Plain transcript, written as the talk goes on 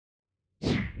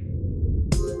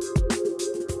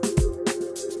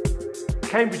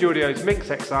Cambridge Audio's Minx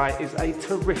Xi is a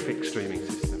terrific streaming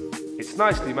system. It's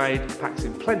nicely made, packs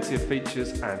in plenty of features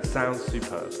and sounds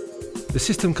superb. The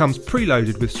system comes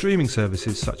preloaded with streaming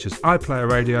services such as iPlayer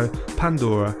Radio,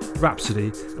 Pandora,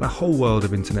 Rhapsody and a whole world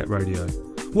of internet radio.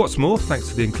 What's more, thanks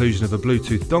to the inclusion of a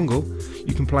Bluetooth dongle,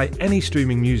 you can play any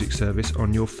streaming music service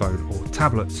on your phone or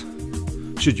tablet.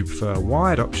 Should you prefer a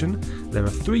wired option, there are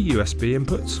 3 USB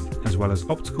inputs, as well as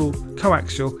optical,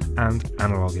 coaxial and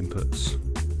analogue inputs.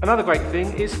 Another great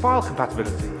thing is file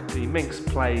compatibility. The Minx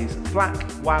plays FLAC,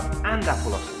 WAV and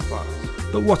Apple Lossy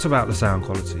files. But what about the sound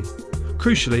quality?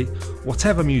 Crucially,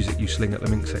 whatever music you sling at the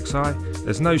Minx Xi,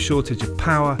 there's no shortage of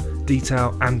power,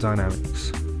 detail and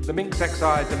dynamics. The Minx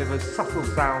Xi delivers subtle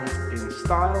sounds in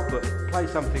style, but play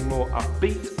something more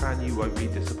upbeat and you won't be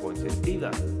disappointed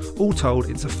either. All told,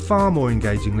 it's a far more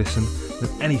engaging listen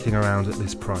than anything around at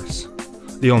this price.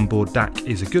 The onboard DAC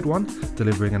is a good one,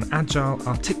 delivering an agile,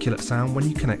 articulate sound when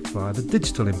you connect via the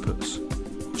digital inputs.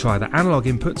 Try the analogue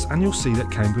inputs and you'll see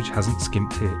that Cambridge hasn't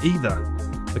skimped here either.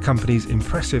 The company's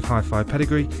impressive hi-fi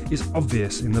pedigree is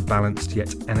obvious in the balanced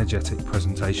yet energetic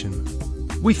presentation.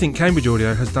 We think Cambridge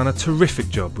Audio has done a terrific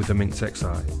job with the Minx Xi.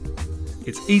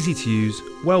 It's easy to use,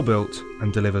 well built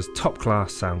and delivers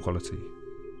top-class sound quality.